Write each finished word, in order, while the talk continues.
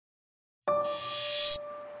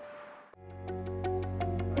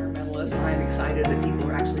environmentalists, and I'm excited that people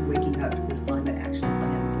are actually waking up to this climate action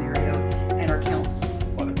plan scenario and our council.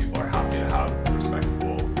 A lot of people are happy to have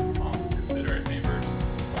respectful, considerate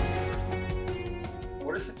neighbors.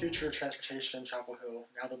 What is the future of transportation in Chapel Hill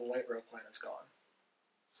now that the light rail plan is gone?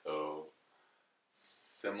 So,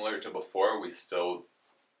 similar to before, we still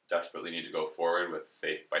desperately need to go forward with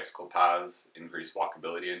safe bicycle paths, increase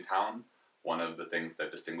walkability in town. One of the things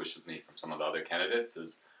that distinguishes me from some of the other candidates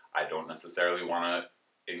is I don't necessarily want to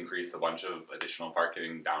increase a bunch of additional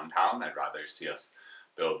parking downtown. I'd rather see us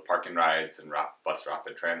build park and rides and bus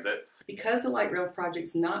rapid transit. Because the light rail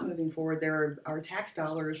project's not moving forward, there are tax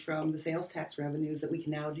dollars from the sales tax revenues that we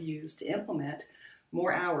can now use to implement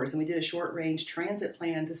more hours. And we did a short range transit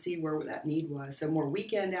plan to see where that need was. So more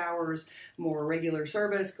weekend hours, more regular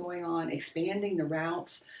service going on, expanding the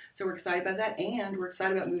routes. So we're excited about that, and we're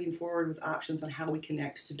excited about moving forward with options on how we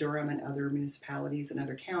connect to Durham and other municipalities and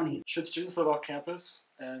other counties. Should students live off campus?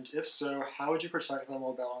 And if so, how would you protect them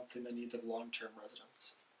while balancing the needs of long-term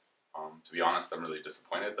residents? To be honest, I'm really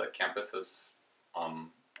disappointed that campus has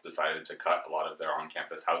decided to cut a lot of their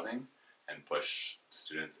on-campus housing and push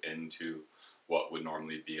students into what would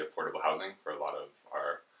normally be affordable housing for a lot of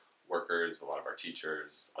our workers, a lot of our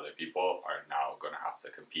teachers, other people are now going to have to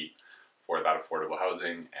compete for that affordable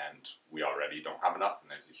housing, and we already don't have enough,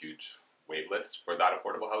 and there's a huge wait list for that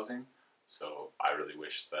affordable housing. So I really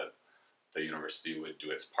wish that the university would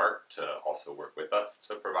do its part to also work with us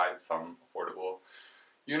to provide some affordable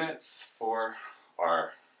units for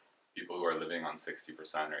our people who are living on 60%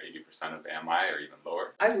 or 80% of AMI or even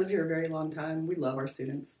lower. I've lived here a very long time. We love our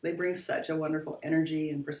students. They bring such a wonderful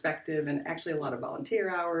energy and perspective, and actually a lot of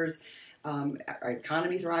volunteer hours. Our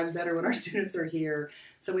economy thrives better when our students are here.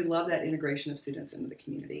 So we love that integration of students into the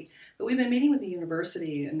community. But we've been meeting with the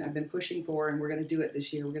university, and I've been pushing for, and we're going to do it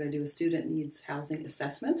this year, we're going to do a student needs housing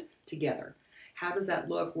assessment together. How does that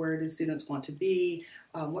look? Where do students want to be?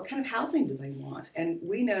 What kind of housing do they want? And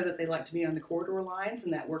we know that they like to be on the corridor lines,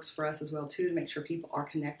 and that works for us as well too, to make sure people are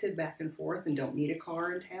connected back and forth and don't need a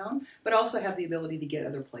car in town, but also have the ability to get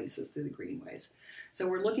other places through the greenways. So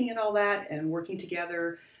we're looking at all that and working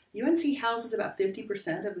together. UNC houses about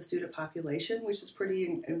 50% of the student population, which is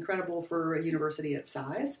pretty incredible for a university its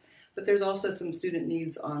size. But there's also some student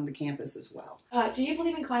needs on the campus as well. Do you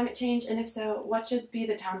believe in climate change? And if so, what should be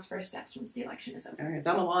the town's first steps once the election is over? All right,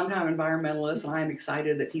 I'm a longtime environmentalist, and I'm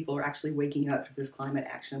excited that people are actually waking up to this climate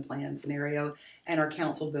action plan scenario, and our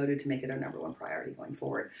council voted to make it our #1 priority going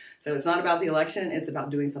forward. So it's not about the election, it's about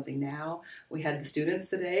doing something now. We had the students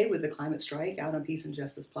today with the climate strike out on Peace and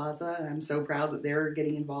Justice Plaza, and I'm so proud that they're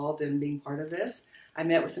getting involved and being part of this. I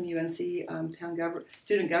met with some UNC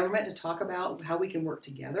student government to talk about how we can work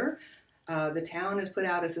together. The town has put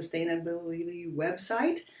out a sustainability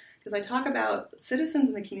website, because I talk about citizens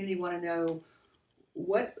in the community want to know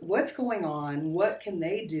what's going on, what can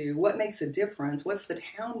they do, what makes a difference, what's the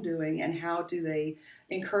town doing, and how do they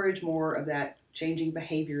encourage more of that changing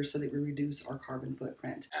behavior so that we reduce our carbon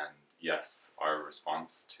footprint. And yes, our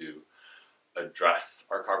response to address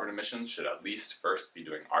our carbon emissions should at least first be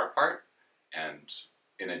doing our part, and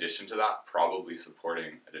in addition to that, probably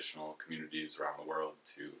supporting additional communities around the world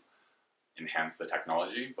to enhance the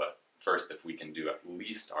technology. But first, if we can do at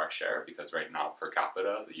least our share, because right now per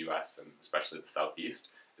capita, the US and especially the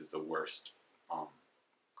Southeast is the worst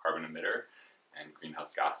carbon emitter and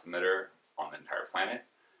greenhouse gas emitter on the entire planet.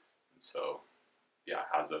 And so, yeah,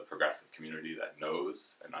 as a progressive community that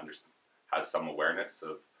knows and has some awareness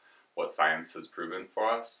of what science has proven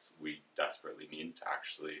for us, we desperately need to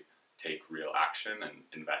actually take real action and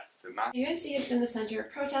invest in that. UNC has been the center of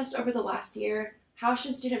protest over the last year. How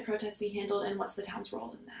should student protests be handled, and what's the town's role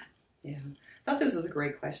in that? Yeah, I thought this was a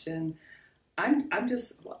great question. I'm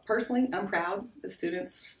just, personally, I'm proud that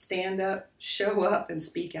students stand up, show up, and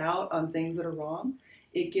speak out on things that are wrong.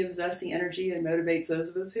 It gives us the energy and motivates those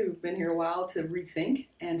of us who've been here a while to rethink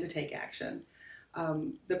and to take action.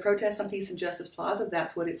 The protest on Peace and Justice Plaza,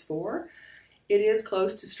 that's what it's for. It is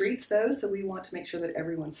close to streets, though, so we want to make sure that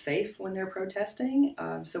everyone's safe when they're protesting.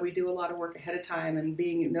 So we do a lot of work ahead of time, and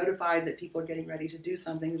being notified that people are getting ready to do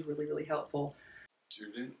something is really, really helpful.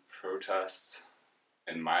 Student protests,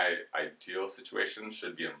 in my ideal situation,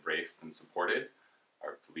 should be embraced and supported.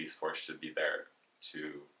 Our police force should be there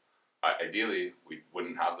to, ideally, we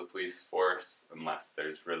wouldn't have the police force unless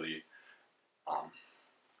there's really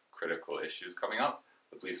critical issues coming up.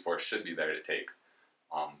 The police force should be there to take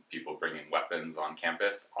people bringing weapons on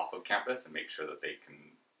campus, off of campus, and make sure that they can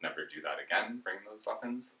never do that again, bring those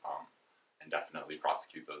weapons, and definitely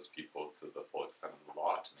prosecute those people to the full extent of the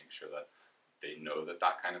law to make sure that they know that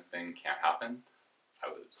that kind of thing can't happen. I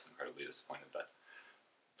was incredibly disappointed that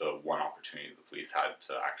the one opportunity the police had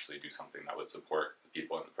to actually do something that would support the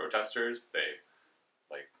people and the protesters, they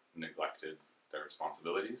neglected their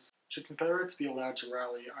responsibilities. Should Confederates be allowed to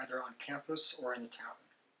rally either on campus or in the town?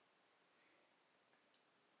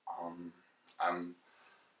 I'm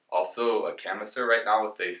also a canvasser right now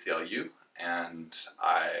with the ACLU, and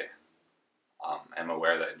I am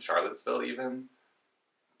aware that in Charlottesville, even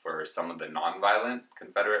for some of the nonviolent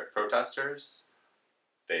Confederate protesters,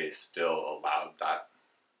 they still allowed that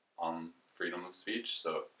freedom of speech.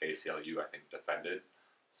 So ACLU, I think, defended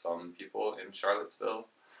some people in Charlottesville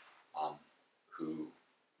who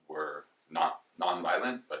were not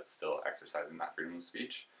nonviolent but still exercising that freedom of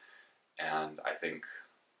speech. And I think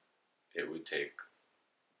it would take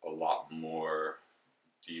a lot more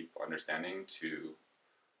deep understanding to,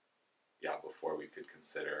 before we could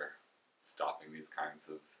consider stopping these kinds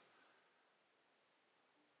of,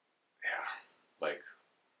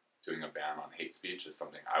 doing a ban on hate speech is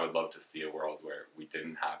something I would love to see, a world where we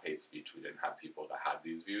didn't have hate speech, we didn't have people that had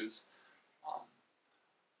these views.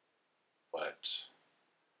 But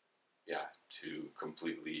to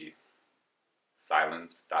completely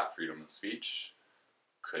silence that freedom of speech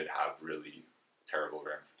could have really terrible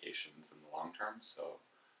ramifications in the long term. So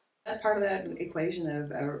that's part of that equation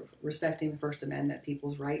of respecting the First Amendment,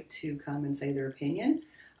 people's right to come and say their opinion.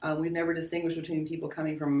 We've never distinguished between people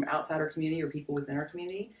coming from outside our community or people within our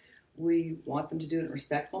community. We want them to do it in a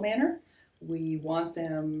respectful manner. We want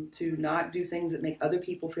them to not do things that make other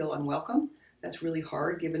people feel unwelcome. That's really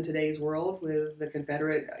hard given today's world with the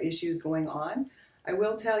Confederate issues going on. I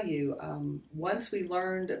will tell you, once we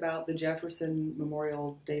learned about the Jefferson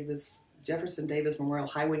Davis Memorial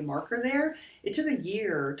Highway marker there, it took a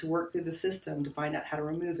year to work through the system to find out how to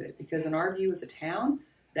remove it, because in our view as a town,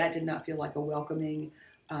 that did not feel like a welcoming,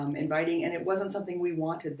 inviting, and it wasn't something we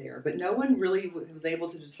wanted there. But no one really was able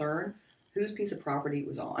to discern whose piece of property it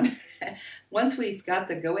was on. Once we got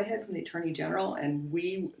the go-ahead from the Attorney General, and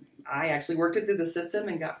I actually worked it through the system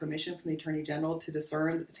and got permission from the Attorney General to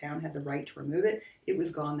discern that the town had the right to remove it, it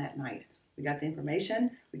was gone that night. We got the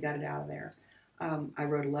information, we got it out of there. I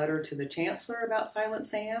wrote a letter to the Chancellor about Silent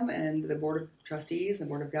Sam and the Board of Trustees and the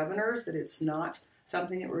Board of Governors that it's not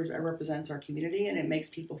something that represents our community, and it makes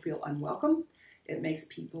people feel unwelcome. It makes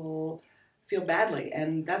people feel badly,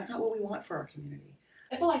 and that's not what we want for our community.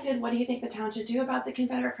 If elected, what do you think the town should do about the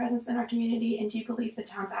Confederate presence in our community, and do you believe the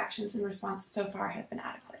town's actions in response so far have been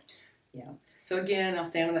adequate? Yeah. So again, I'll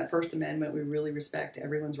stand on that First Amendment. We really respect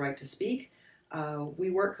everyone's right to speak. We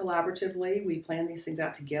work collaboratively. We plan these things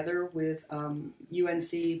out together with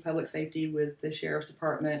UNC Public Safety, with the Sheriff's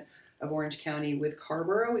Department of Orange County, with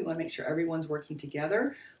Carborough. We want to make sure everyone's working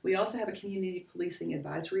together. We also have a Community Policing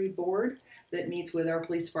Advisory Board that meets with our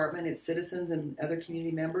police department. It's citizens and other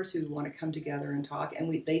community members who want to come together and talk,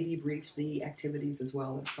 and they debrief the activities as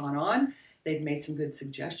well that have gone on. They've made some good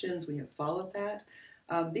suggestions. We have followed that.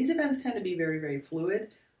 These events tend to be very, very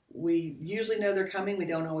fluid. We usually know they're coming. We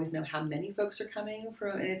don't always know how many folks are coming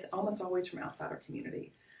from, and it's almost always from outside our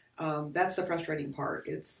community. That's the frustrating part.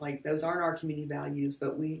 It's like those aren't our community values,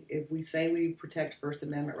 but if we say we protect First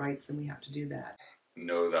Amendment rights, then we have to do that.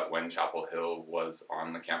 Know that when Chapel Hill was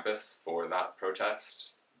on the campus for that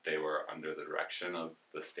protest, they were under the direction of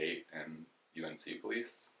the state and UNC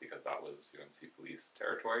police, because that was UNC police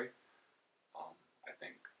territory. I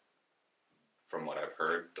think from what I've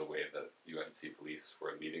heard, the way that UNC police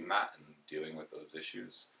were leading that and dealing with those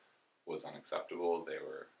issues was unacceptable. They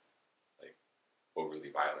were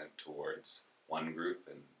overly violent towards one group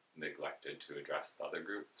and neglected to address the other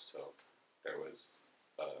group. So there was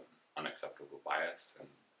unacceptable bias and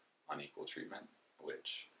unequal treatment,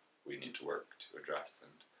 which we need to work to address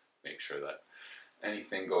and make sure that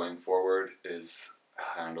anything going forward is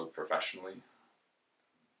handled professionally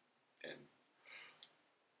in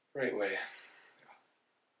the right way.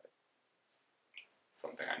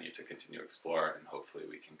 Something I need to continue to explore, and hopefully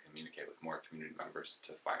we can communicate with more community members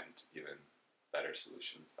to find even better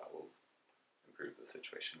solutions that will improve the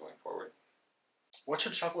situation going forward. What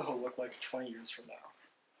should Chapel Hill look like 20 years from now?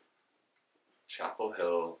 Chapel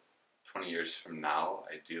Hill 20 years from now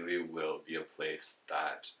ideally will be a place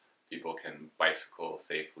that people can bicycle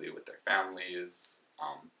safely with their families,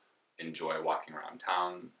 enjoy walking around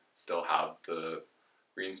town, still have the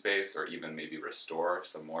green space, or even maybe restore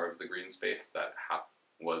some more of the green space that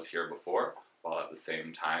was here before, while at the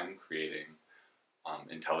same time creating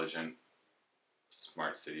intelligent,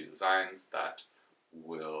 smart city designs that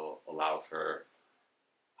will allow for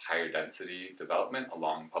higher density development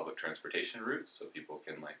along public transportation routes, so people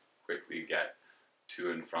can quickly get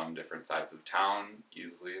to and from different sides of town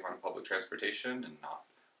easily on public transportation and not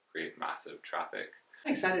create massive traffic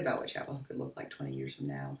I'm excited about what Chapel Hill could look like 20 years from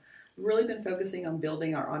now. We've really been focusing on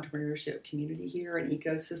building our entrepreneurship community here, an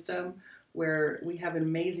ecosystem where we have an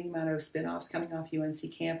amazing amount of spin-offs coming off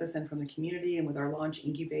UNC campus and from the community, and with our launch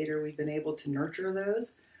incubator, we've been able to nurture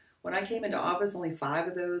those. When I came into office, only 5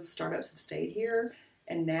 of those startups had stayed here,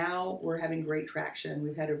 and now we're having great traction.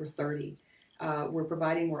 We've had over 30. We're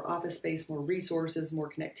providing more office space, more resources, more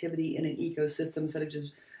connectivity in an ecosystem instead of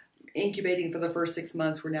just incubating for the first 6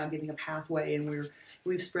 months. We're now giving a pathway, and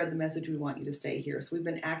we've spread the message we want you to stay here. So we've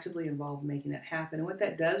been actively involved in making that happen. And what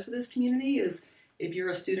that does for this community is, if you're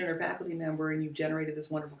a student or faculty member and you've generated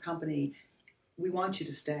this wonderful company, we want you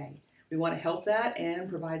to stay. We want to help that and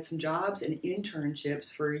provide some jobs and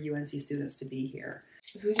internships for UNC students to be here.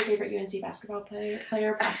 Who's your favorite UNC basketball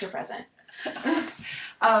player, past or present?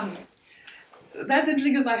 That's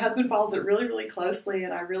interesting because my husband follows it really, really closely,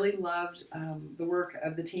 and I really loved the work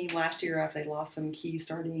of the team last year after they lost some key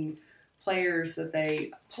starting players, that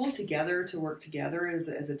they pulled together to work together as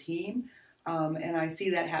a team, and I see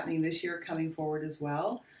that happening this year coming forward as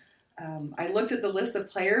well. I looked at the list of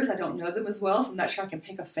players. I don't know them as well, so I'm not sure I can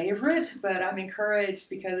pick a favorite, but I'm encouraged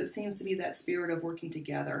because it seems to be that spirit of working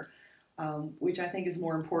together, which I think is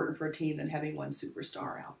more important for a team than having one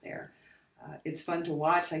superstar out there. It's fun to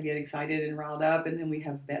watch. I get excited and riled up, and then we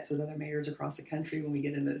have bets with other mayors across the country when we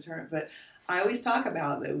get into the tournament. But I always talk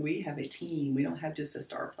about that we have a team. We don't have just a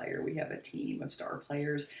star player. We have a team of star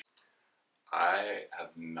players. I have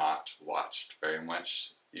not watched very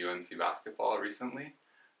much UNC basketball recently,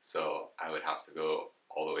 so I would have to go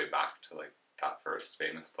all the way back to like that first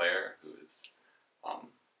famous player who is,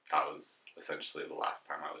 that was essentially the last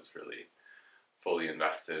time I was really fully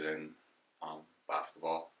invested in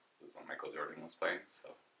basketball. Was when Michael Jordan was playing, so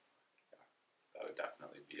yeah, that would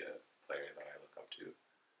definitely be a player that I look up to.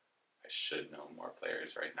 I should know more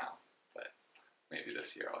players right now, but maybe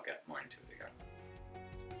this year I'll get more into it again.